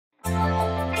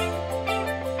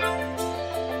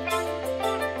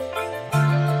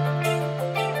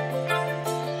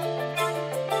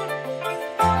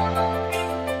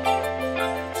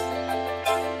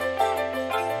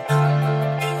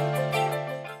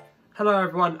Hello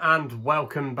everyone and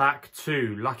welcome back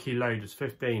to Lucky Loaders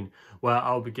 15, where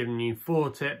I'll be giving you 4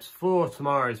 tips for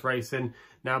tomorrow's racing.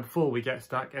 Now before we get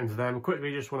stuck into them,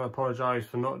 quickly just want to apologise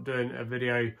for not doing a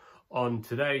video on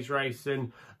today's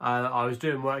racing. I was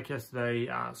doing work yesterday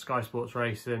at Sky Sports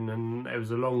Racing and it was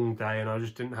a long day and I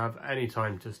just didn't have any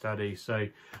time to study, so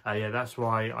yeah, that's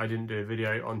why I didn't do a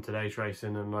video on today's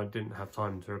racing, and I didn't have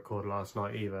time to record last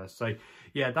night either. So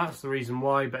yeah, that's the reason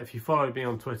why. But if you followed me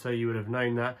on Twitter, you would have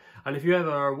known that. And if you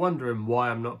ever are wondering why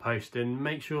I'm not posting,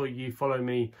 make sure you follow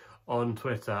me on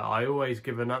Twitter. I always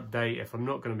give an update if I'm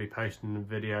not going to be posting a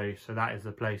video, so that is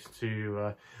the place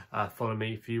to follow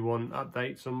me if you want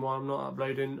updates on why I'm not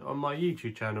uploading on my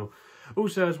YouTube channel.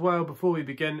 Also as well, before we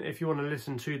begin, if you want to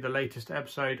listen to the latest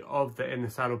episode of the In the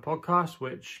Saddle podcast,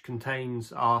 which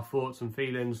contains our thoughts and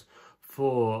feelings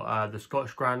for the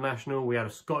Scottish Grand National. We had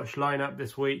a Scottish lineup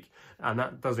this week, and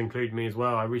that does include me as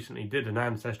well. I recently did an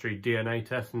ancestry DNA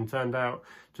test and turned out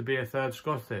to be a third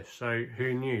Scottish, so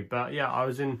who knew? But yeah, I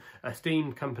was in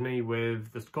esteemed company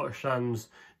with the Scottish Suns,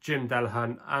 Jim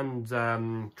Delahunt,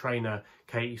 and trainer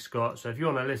Katie Scott. So if you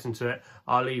want to listen to it,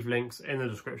 I'll leave links in the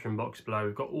description box below.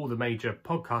 We've got all the major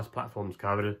podcast platforms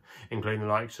covered, including the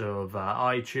likes of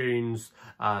iTunes,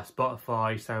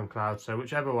 Spotify, Soundcloud. So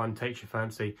whichever one takes your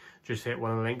fancy, just hit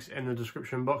one of the links in the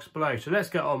description box below. So let's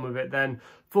get on with it then.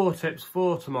 4 tips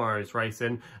for tomorrow's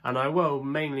racing, and I will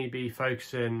mainly be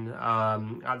focusing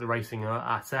at the racing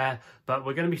at Ayr, but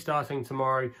we're going to be starting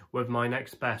tomorrow with my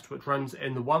next best, which runs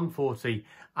in the 140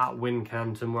 at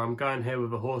Wincanton, where I'm going here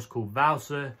with a horse called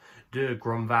Valseur de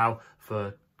Grandval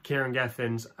for Kieran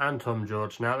Gethins and Tom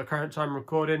George. Now at the current time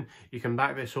recording, you can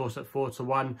back this horse at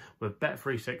 4-1 with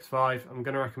Bet365. I'm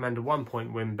going to recommend a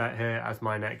 1-point win bet here as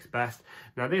my next best.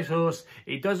 Now this horse,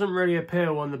 he doesn't really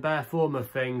appeal on the bare form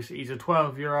of things. He's a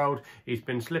 12-year-old. He's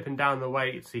been slipping down the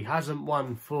weights. He hasn't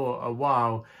won for a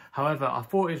while. However, I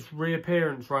thought his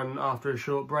reappearance run after a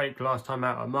short break last time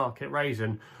out at Market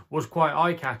Raisin was quite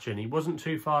eye-catching. He wasn't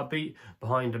too far beat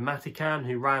behind a Mathan,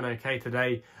 who ran okay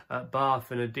today at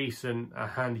Bath in a decent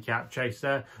handicap chase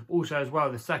there. Also as well,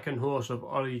 the second horse of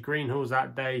Ollie Greenhall's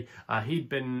that day, he'd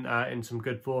been in some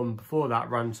good form before that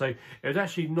run. So it was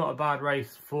actually not a bad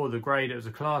race for the grade. It was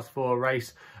a class 4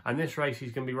 race, and this race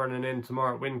he's going to be running in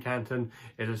tomorrow at Wincanton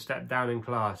is a step down in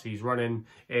class. He's running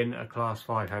in a class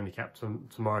 5 handicap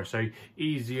tomorrow, so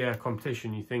easier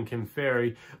competition, you think, in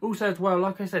theory. Also as well,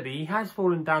 like I said, he has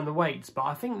fallen down the weights, but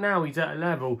I think now he's at a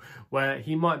level where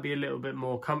he might be a little bit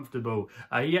more comfortable.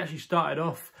 He actually started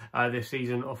off this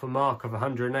season off a mark of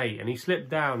 108, and he slipped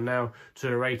down now to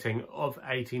a rating of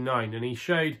 89, and he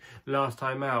showed last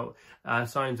time out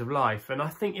signs of life. And I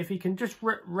think if he can just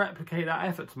replicate that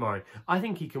effort tomorrow, I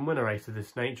think he can win a race of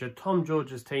this nature. Tom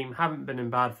George's team haven't been in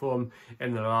bad form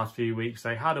in the last few weeks.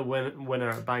 They had a winner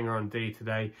at Banger on D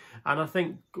today, and I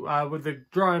think with the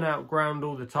drying out ground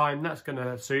all the time, that's going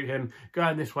to suit him.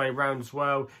 Going this way round as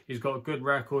well, he's got a good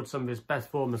record. Some of his best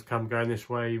form has come going this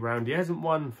way round. He hasn't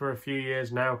won for a few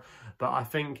years now, but I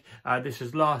think this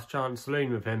is last chance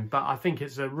saloon with him. But I think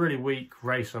it's a really weak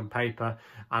race on paper,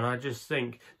 and I just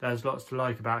think there's lots to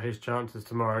like about his chances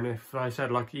tomorrow. And if I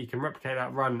said like he can replicate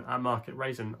that run at Market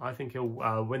Raisin, I think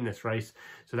he'll win this race.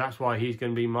 So that's why he's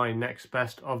going to be my next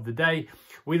best of the day.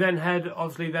 We then head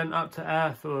obviously then up to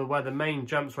Ayr for where the main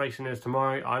jumps racing is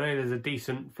tomorrow. I know there's a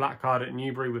decent flat card at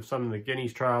Newbury with some of the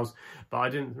Guineas trials, but I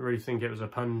didn't really think it was a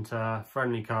punt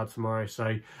friendly card tomorrow,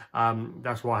 so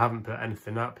that's why I haven't put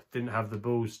anything up. Didn't have the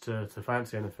balls to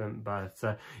fancy anything, but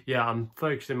yeah, I'm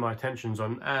focusing my attentions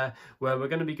on Ayr, where we're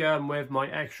going to be going with my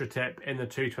extra tip in the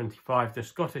 225, the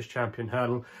Scottish Champion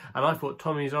Hurdle. And I thought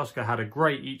Tommy's Oscar had a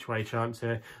great each way chance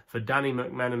here for Danny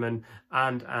McMenamin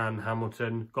and Anne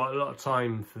Hamilton. Got a lot of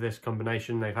time for this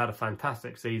combination. They've had a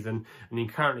fantastic season, and you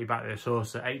currently back this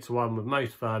horse at 8-1 with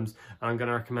most firms, and I'm going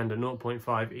to recommend a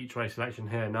 0.5 each way selection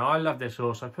here. Now I love this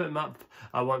horse. I put him up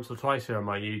once or twice here on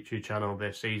my YouTube channel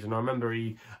this season. I remember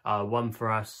he won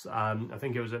for us, I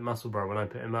think it was at Musselburgh when I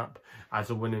put him up as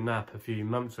a winning nap a few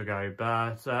months ago,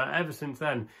 but ever since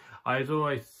then I've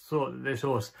always thought that this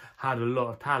horse had a lot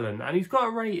of talent, and he's got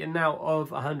a rating now of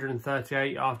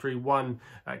 138 after he won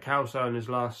at Kelso in his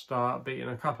last start, beating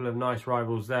a couple of nice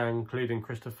rivals there, including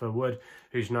Christopher Wood,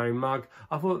 who's no mug.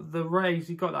 I thought the raise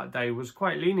he got that day was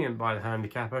quite lenient by the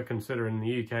handicapper, considering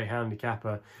the UK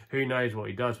handicapper, who knows what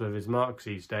he does with his marks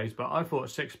these days, but I thought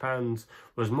 £6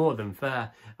 was more than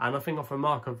fair, and I think off a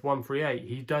mark of 138,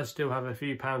 he does still have a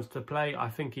few pounds to play. I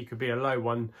think he could be a low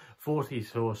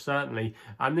 140s horse, certainly.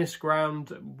 And this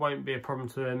ground won't be a problem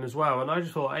to him as well. And I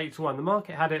just thought 8-1. The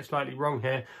market had it slightly wrong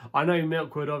here. I know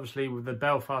Milkwood, obviously, with the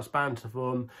Belfast Banter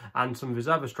form and some of his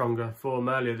other stronger form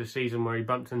earlier this season where he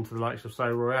bumped into the likes of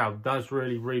So Royale, does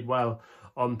really read well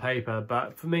on paper,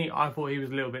 but for me, I thought he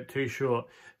was a little bit too short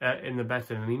in the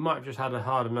betting, and he might have just had a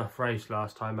hard enough race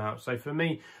last time out. So for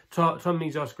me,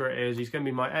 Tommy's Oscar it is. He's going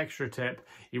to be my extra tip.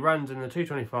 He runs in the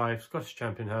 225 Scottish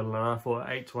Champion Hurdle, and I thought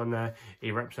 8-1 there,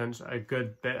 he represents a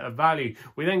good bit of value.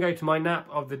 We then go to my nap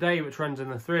of the day, which runs in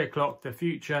the 3 o'clock, the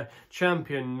Future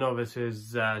Champion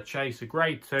Novices Chase, a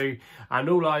Grade 2, and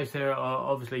all eyes here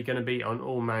are obviously going to be on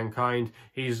All Mankind.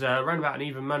 He's around about an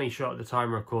even money shot at the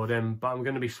time recording, but I'm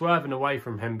going to be swerving away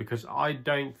from him because I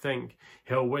don't think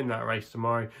he'll win that race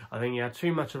tomorrow. I think he had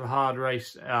too much of a hard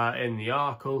race in the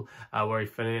Arkle where he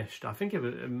finished. I think it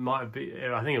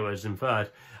was in third.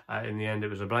 In the end, it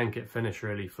was a blanket finish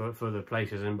really for the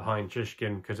places in behind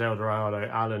Shishkin because Eldorado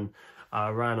Allen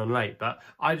ran on late. But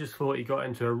I just thought he got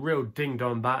into a real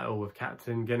ding-dong battle with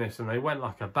Captain Guinness and they went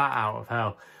like a bat out of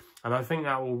hell. And I think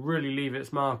that will really leave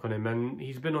its mark on him. And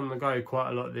he's been on the go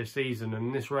quite a lot this season.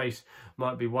 And this race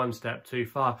might be one step too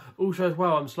far. Also as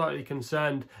well, I'm slightly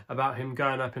concerned about him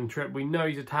going up in trip. We know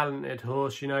he's a talented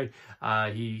horse, you know.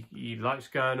 He likes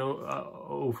going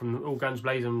all guns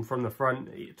blazing from the front.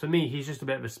 To me, he's just a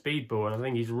bit of a speedball. And I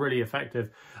think he's really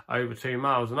effective over 2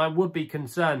 miles. And I would be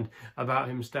concerned about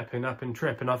him stepping up in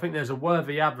trip. And I think there's a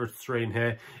worthy adversary in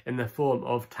here in the form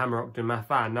of Tamaroc de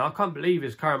Mathan. Now, I can't believe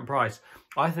his current price.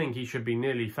 I think he should be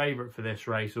nearly favourite for this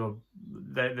race, or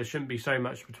there shouldn't be so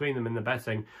much between them in the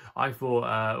betting. I thought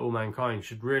All Mankind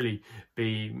should really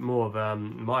be more of,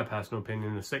 my personal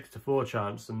opinion, a 6-4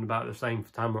 chance, and about the same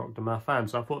for Tamaroc de Mathan.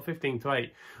 So I thought 15-8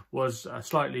 was a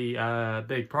slightly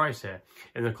big price here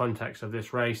in the context of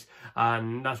this race,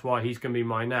 and that's why he's going to be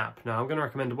my nap. Now I'm going to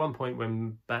recommend a 1-point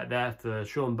win bet there for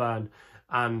Sean Byrne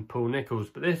and Paul Nicholls,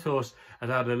 but this horse has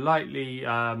had it's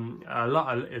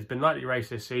been lightly raced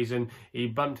this season. He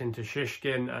bumped into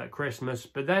Shishkin at Christmas,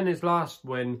 but then his last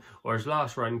win, or his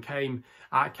last run, came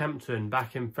at Kempton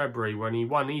back in February when he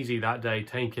won easy that day,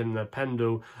 taking the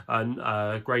Pendle and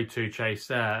Grade 2 chase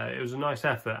there. It was a nice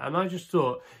effort, and I just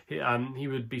thought he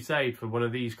would be saved for one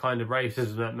of these kind of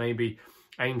races that maybe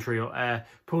Aintree or Air.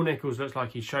 Paul Nicholls looks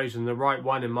like he's chosen the right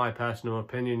one in my personal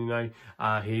opinion. You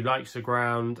know, he likes the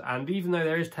ground, and even though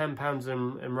there is £10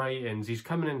 in ratings, he's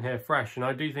coming in here fresh, and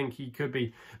I do think he could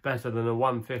be better than a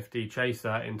 150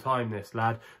 chaser in time, this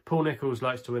lad. Paul Nicholls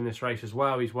likes to win this race as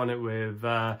well. He's won it with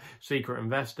Secret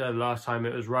Investor the last time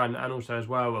it was run, and also as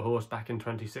well a horse back in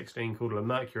 2016 called Le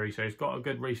Mercury, so he's got a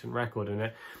good recent record in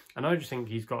it. And I just think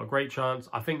he's got a great chance.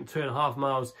 I think 2.5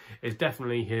 miles is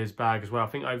definitely his bag as well. I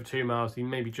think over 2 miles, he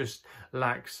maybe just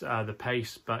lacks the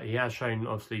pace, but he has shown,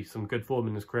 obviously, some good form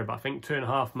in his career. But I think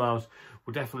 2.5 miles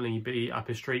will definitely be up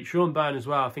his street. Sean Byrne as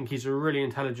well. I think he's a really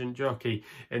intelligent jockey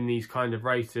in these kind of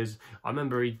races. I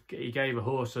remember he gave a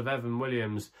horse of Evan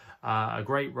Williams a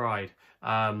great ride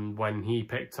when he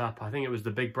picked up, I think it was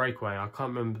the Big Breakaway. I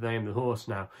can't remember the name of the horse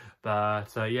now,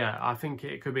 but yeah, I think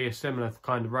it could be a similar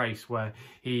kind of race where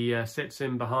he sits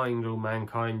in behind All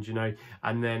Mankind, you know,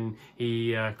 and then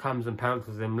he comes and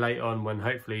pounces him late on when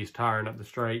hopefully he's tiring up the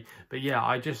straight. But yeah,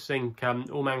 I just think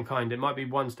All Mankind, it might be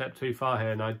one step too far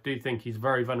here, and I do think he's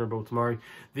very vulnerable tomorrow.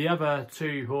 The other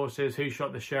two horses, Who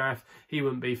Shot the Sheriff, he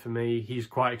wouldn't be for me. He's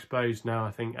quite exposed now,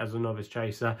 I think, as a novice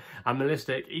chaser. And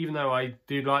Ballistic, even though I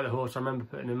do like the horse, I remember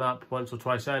putting him up once or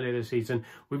twice earlier this season,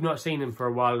 we've not seen him for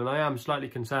a while, and I am slightly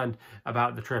concerned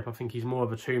about the trip. I think he's more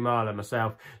of a 2-miler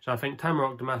myself. So I think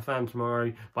Tamaroc de Mathan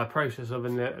tomorrow, by process of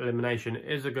elimination,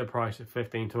 is a good price at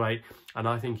 15-8, and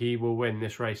I think he will win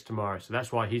this race tomorrow. So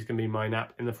that's why he's going to be my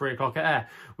nap in the 3 o'clock at Air.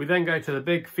 We then go to the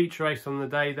big feature race on the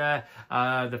day there,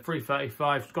 the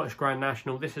 3:35 Scottish Grand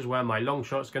National. This is where my long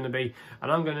shot's going to be,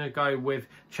 and I'm going to go with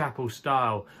Chapel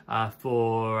Stile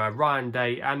for Ryan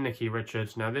Day and Nicky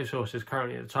Richards. Now this horse is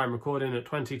currently at the time recording at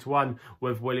 20-1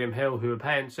 with William Hill, who are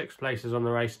paying 6 places on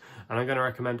the race, and I'm going to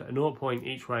recommend a 0 point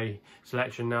each way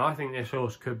selection. Now I think this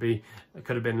horse could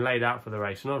have been laid out for the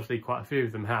race, and obviously quite a few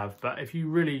of them have, but if you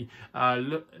really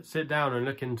sit down and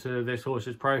look into this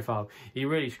horse's profile, he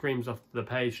really screams off the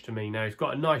page to me. Now he's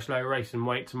got a nice low racing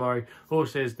weight tomorrow.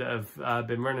 Horses that have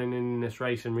been running in this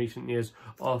race in recent years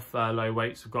off low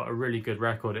weights have got a really good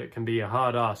record. It can be a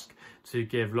hard ask to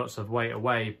give lots of weight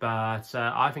away, but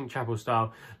I think Chapel Chapel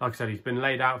Stile. Like I said, he's been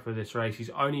laid out for this race. He's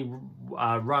only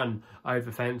run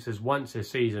over fences once this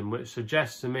season, which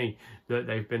suggests to me that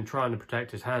they've been trying to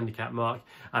protect his handicap mark,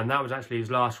 and that was actually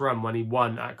his last run when he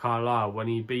won at Carlisle, when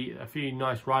he beat a few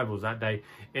nice rivals that day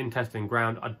in testing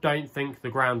ground. I don't think the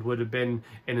ground would have been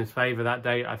in his favour that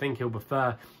day. I think he'll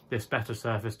prefer this better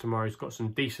surface tomorrow. He's got some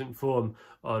decent form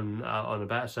on a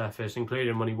better surface,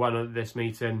 including when he won at this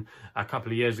meeting a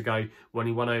couple of years ago when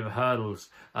he won over hurdles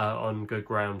on good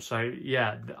ground. So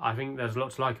yeah, I think there's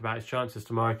lots to like about his chances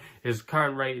tomorrow. His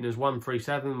current rating is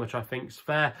 137, which I think is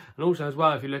fair, and also as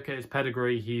well, if you look at his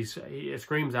pedigree, he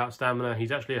screams out stamina.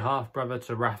 He's actually a half brother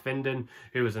to Raf Vinden,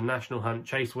 who was a National Hunt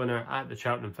chase winner at the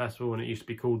Cheltenham Festival, and it used to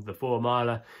be called the 4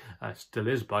 miler. Still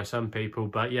is by some people,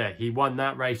 but yeah, he won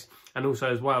that race. And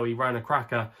also as well, he ran a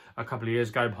cracker a couple of years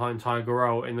ago behind Tiger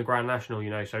Roll in the Grand National, you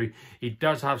know, so he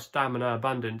does have stamina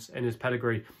abundance in his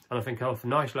pedigree, and I think off a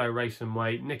nice low racing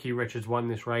weight. Nicky Richards won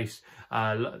this race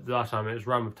the last time it was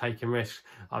run with taking risks.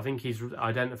 I think he's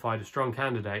identified a strong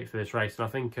candidate for this race, and I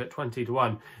think at 20 to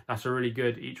 1, that's a really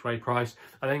good each way price.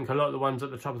 I think a lot of the ones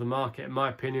at the top of the market, in my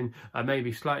opinion, are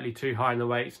maybe slightly too high in the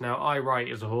weights. Now, I Write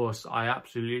is a horse I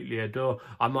absolutely adore.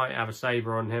 I might have a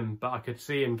saver on him, but I could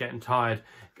see him getting tired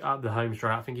up the home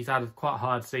straight. I think he's had a quite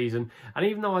hard season, and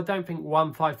even though I don't think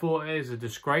 154 is a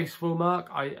disgraceful mark,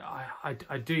 I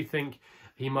do think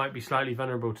he might be slightly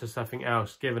vulnerable to something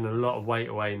else, given a lot of weight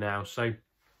away now. So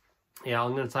yeah,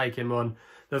 I'm going to take him on.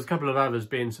 There's a couple of others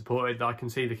being supported that I can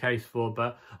see the case for,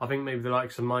 but I think maybe the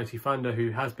likes of Mighty Thunder,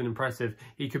 who has been impressive,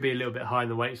 he could be a little bit high in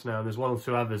the weights now, and there's one or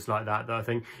two others like that I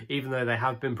think, even though they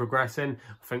have been progressing,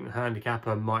 I think the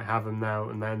handicapper might have them now,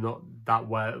 and they're not that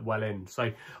well in.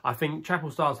 So I think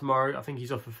Chapel Stile tomorrow, I think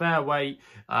he's off a fair weight.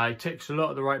 He ticks a lot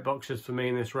of the right boxes for me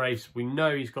in this race. We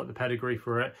know he's got the pedigree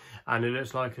for it, and it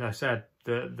looks like I said,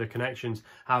 the connections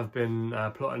have been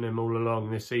plotting him all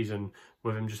along this season,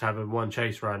 with him just having one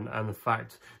chase run, and the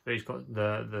fact that he's got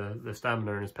the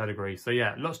stamina in his pedigree. So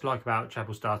yeah, lots to like about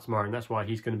Chapel Stile tomorrow, and that's why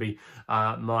he's going to be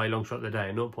my long shot of the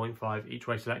day, 0.5 each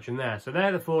way selection there. So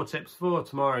they're the 4 tips for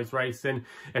tomorrow's racing.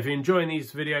 If you're enjoying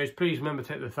these videos, please remember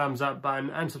to hit the thumbs up button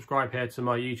and subscribe here to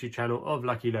my YouTube channel of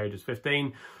Lucky Loaders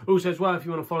 15. Also as well, if you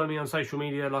want to follow me on social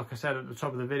media, like I said at the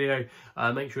top of the video,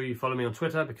 make sure you follow me on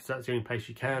Twitter, because that's the only place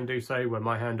you can do so, where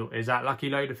my handle is at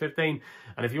LuckyLoader15.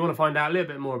 And if you want to find out a little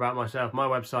bit more about myself, my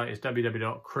website is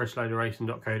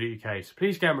www.chrisloaderracing.co.uk. So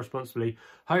please gamble responsibly.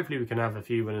 Hopefully we can have a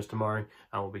few winners tomorrow,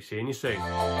 and we'll be seeing you soon.